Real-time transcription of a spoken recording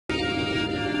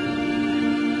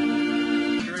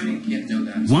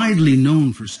Widely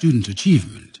known for student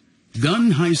achievement,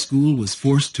 Gunn High School was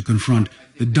forced to confront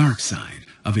the dark side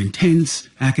of intense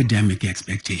academic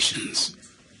expectations.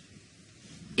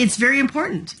 It's very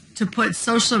important to put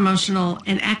social, emotional,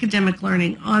 and academic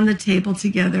learning on the table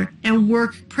together and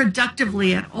work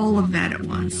productively at all of that at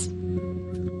once.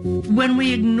 When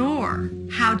we ignore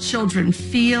how children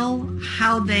feel,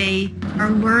 how they are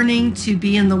learning to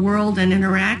be in the world and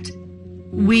interact,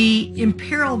 we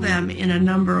imperil them in a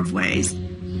number of ways.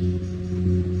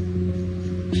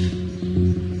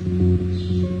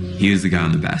 He was the guy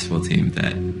on the basketball team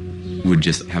that would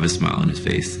just have a smile on his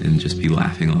face and just be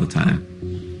laughing all the time.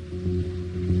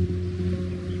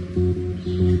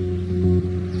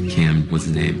 Cam was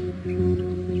his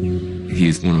name. He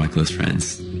was one of my close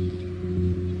friends.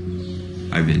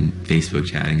 I've been Facebook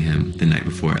chatting him the night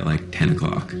before at like 10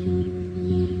 o'clock.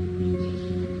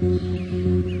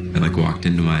 I walked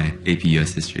into my AP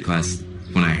US history class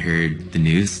when I heard the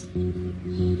news,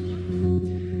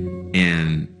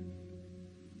 and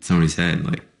somebody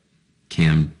said,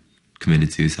 Cam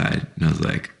committed suicide. And I was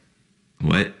like,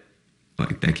 what?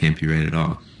 That can't be right at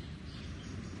all.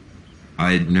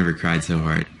 I had never cried so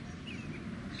hard.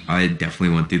 I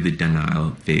definitely went through the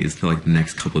denial phase for the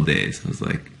next couple of days. I was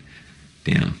like,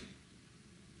 damn.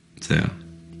 So,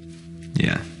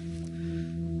 yeah.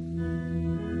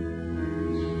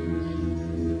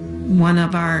 One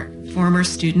of our former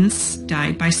students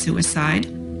died by suicide,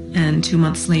 and 2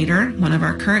 months later, one of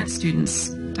our current students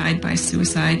died by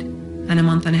suicide, and a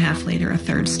month and a half later, a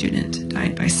third student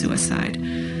died by suicide.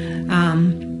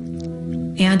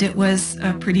 And it was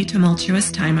a pretty tumultuous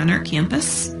time on our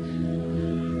campus.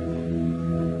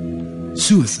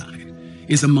 Suicide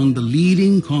is among the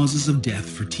leading causes of death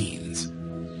for teens.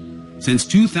 Since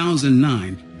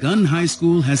 2009, Gunn High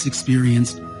School has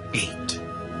experienced 8.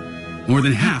 More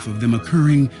than half of them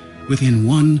occurring within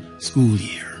one school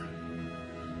year.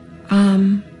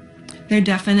 There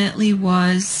definitely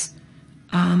was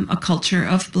a culture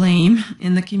of blame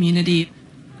in the community.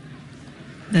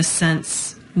 The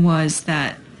sense was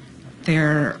that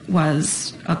there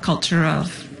was a culture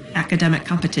of academic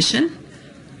competition,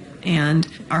 and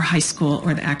our high school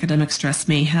or the academic stress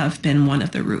may have been one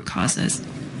of the root causes.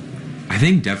 I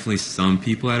think definitely some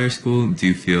people at our school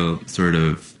do feel sort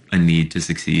of a need to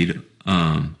succeed,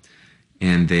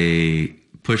 and they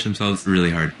push themselves really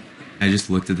hard. I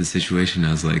just looked at the situation and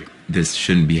I was like, this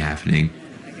shouldn't be happening.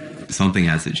 Something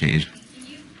has to change.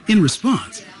 In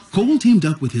response, Cole teamed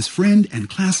up with his friend and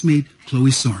classmate Chloe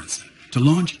Sorensen to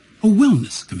launch a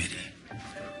wellness committee.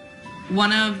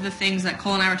 One of the things that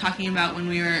Cole and I were talking about when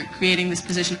we were creating this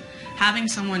position, having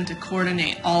someone to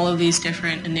coordinate all of these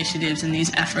different initiatives and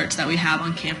these efforts that we have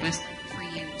on campus.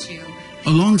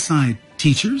 Alongside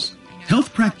teachers,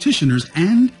 health practitioners,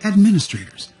 and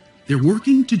administrators, they're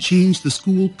working to change the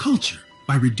school culture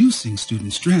by reducing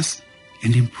student stress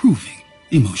and improving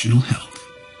emotional health.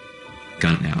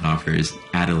 Gunn now offers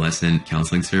adolescent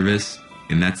counseling service,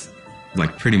 and that's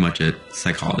pretty much a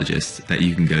psychologist that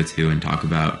you can go to and talk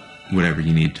about whatever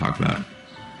you need to talk about.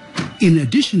 In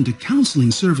addition to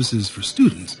counseling services for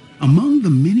students, among the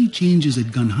many changes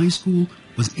at Gunn High School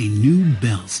was a new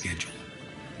bell schedule.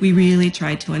 We really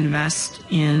tried to invest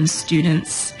in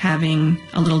students having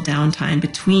a little downtime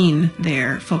between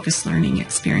their focused learning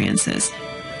experiences.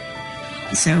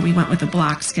 So we went with a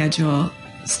block schedule.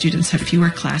 Students had fewer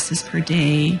classes per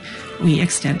day. We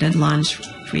extended lunch.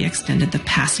 We extended the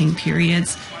passing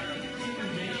periods.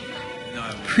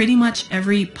 Pretty much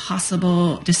every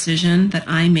possible decision that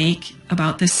I make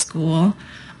about this school,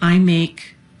 I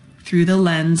make through the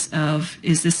lens of,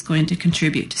 is this going to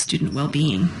contribute to student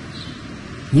well-being?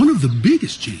 One of the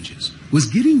biggest changes was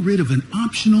getting rid of an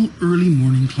optional early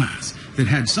morning class that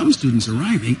had some students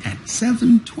arriving at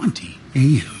 7:20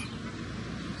 a.m.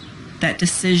 That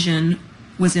decision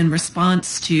was in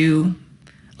response to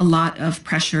a lot of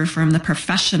pressure from the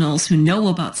professionals who know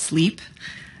about sleep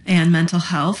and mental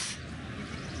health.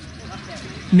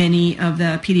 Many of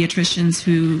the pediatricians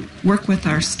who work with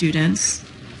our students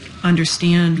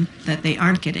understand that they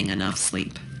aren't getting enough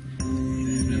sleep.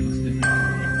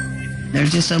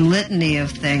 There's just a litany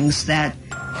of things that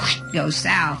go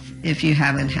south if you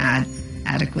haven't had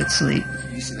adequate sleep.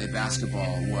 UCLA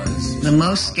basketball was... The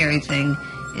most scary thing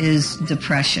is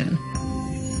depression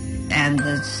and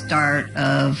the start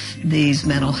of these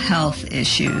mental health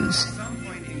issues.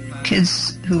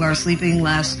 Kids who are sleeping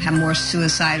less have more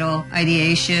suicidal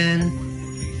ideation.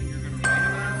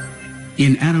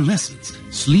 In adolescence,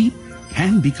 sleep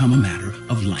can become a matter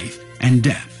of life and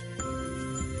death.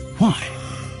 Why?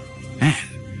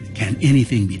 And can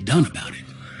anything be done about it?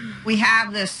 We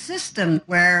have this system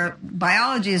where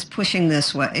biology is pushing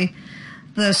this way,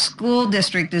 The school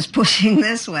district is pushing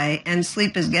this way and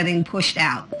sleep is getting pushed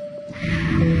out.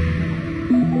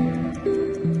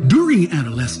 During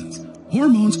adolescence,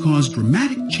 hormones cause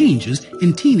dramatic changes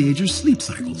in teenagers' sleep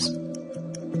cycles.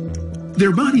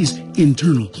 Their body's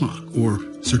internal clock, or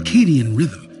circadian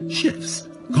rhythm, shifts,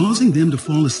 causing them to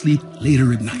fall asleep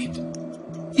later at night.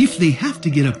 If they have to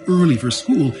get up early for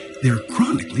school, they're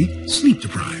chronically sleep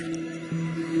deprived.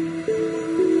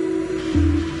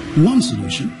 One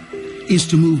solution is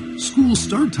to move school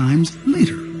start times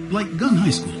later, like Gunn High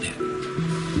School did.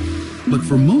 But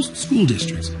for most school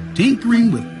districts,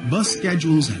 tinkering with bus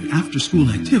schedules and after-school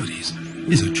activities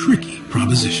is a tricky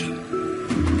proposition.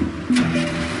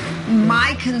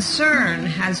 My concern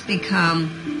has become,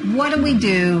 what do we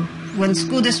do when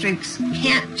school districts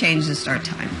can't change the start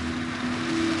time?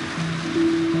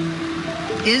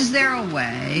 Is there a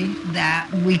way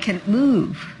that we can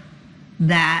move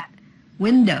that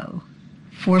window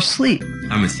for sleep?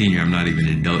 I'm a senior. I'm not even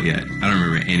an adult yet. I don't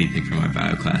remember anything from my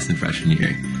bio class in freshman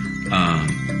year.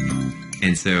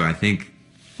 And so I think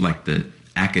like the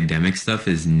academic stuff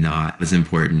is not as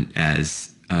important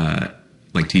as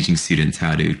like teaching students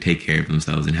how to take care of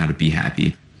themselves and how to be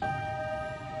happy.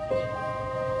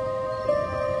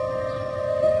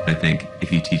 I think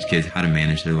if you teach kids how to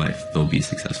manage their life, they'll be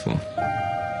successful.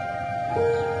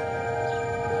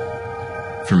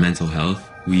 For mental health,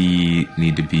 we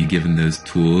need to be given those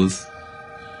tools.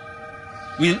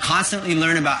 We constantly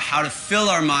learn about how to fill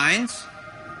our minds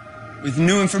with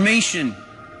new information,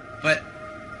 but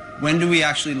when do we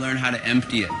actually learn how to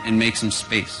empty it and make some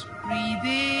space? Breathe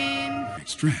in.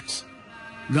 Stress.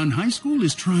 Gunn High School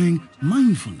is trying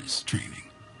mindfulness training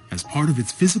as part of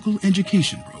its physical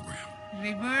education program.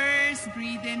 Reverse,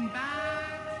 breathe in back.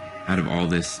 Out of all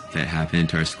this that happened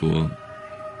to our school,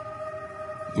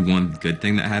 one good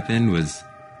thing that happened was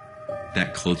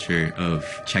that culture of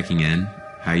checking in.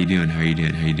 How you doing? How you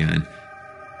doing? How you doing?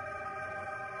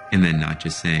 And then not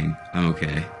just saying, I'm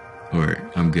okay,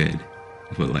 or I'm good,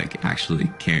 but like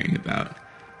actually caring about,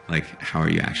 like, how are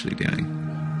you actually doing?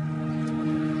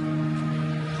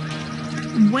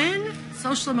 When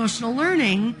social emotional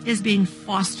learning is being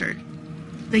fostered,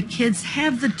 the kids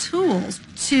have the tools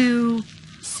to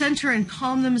center and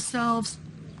calm themselves,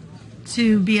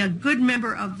 to be a good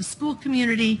member of the school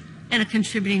community and a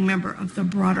contributing member of the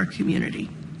broader community.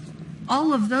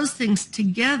 All of those things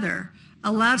together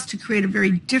allow us to create a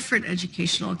very different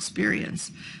educational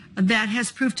experience that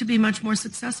has proved to be much more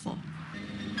successful.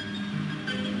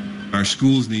 Our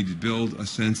schools need to build a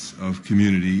sense of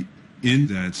community in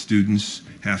that students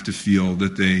have to feel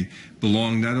that they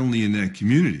belong not only in that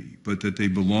community, but that they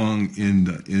belong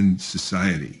in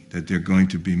society, that they're going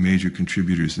to be major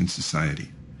contributors in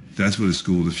society. That's what a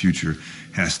school of the future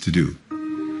has to do.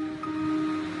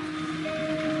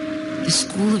 The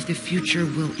school of the future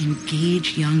will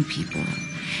engage young people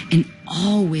and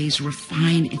always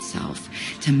refine itself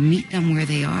to meet them where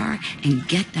they are and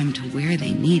get them to where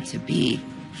they need to be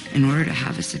in order to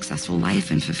have a successful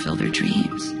life and fulfill their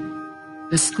dreams.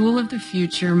 The school of the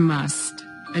future must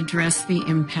address the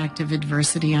impact of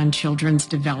adversity on children's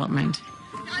development.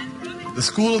 The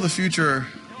school of the future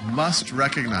must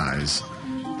recognize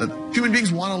that human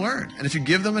beings want to learn. And if you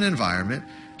give them an environment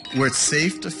where it's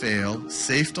safe to fail,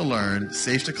 safe to learn,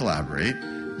 safe to collaborate,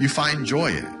 you find joy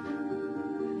in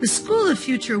it. The school of the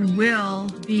future will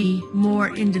be more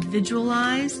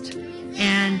individualized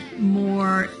and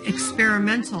more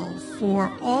experimental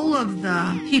for all of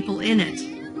the people in it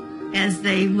as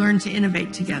they learn to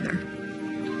innovate together.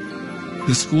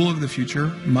 The school of the future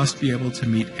must be able to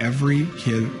meet every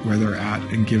kid where they're at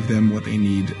and give them what they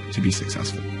need to be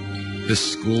successful. The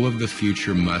school of the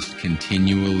future must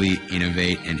continually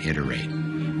innovate and iterate.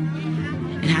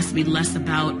 It has to be less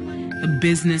about the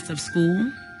business of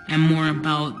school and more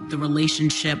about the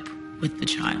relationship with the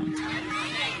child.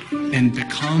 And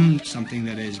become something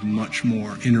that is much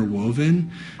more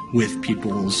interwoven with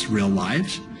people's real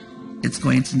lives. It's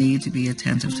going to need to be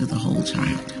attentive to the whole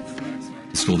child.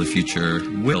 The school of the future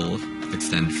will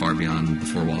extend far beyond the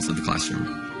four walls of the classroom.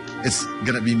 It's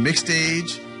going to be mixed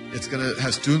age. It's going to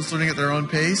have students learning at their own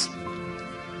pace.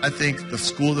 I think the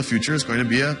school of the future is going to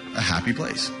be a happy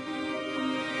place.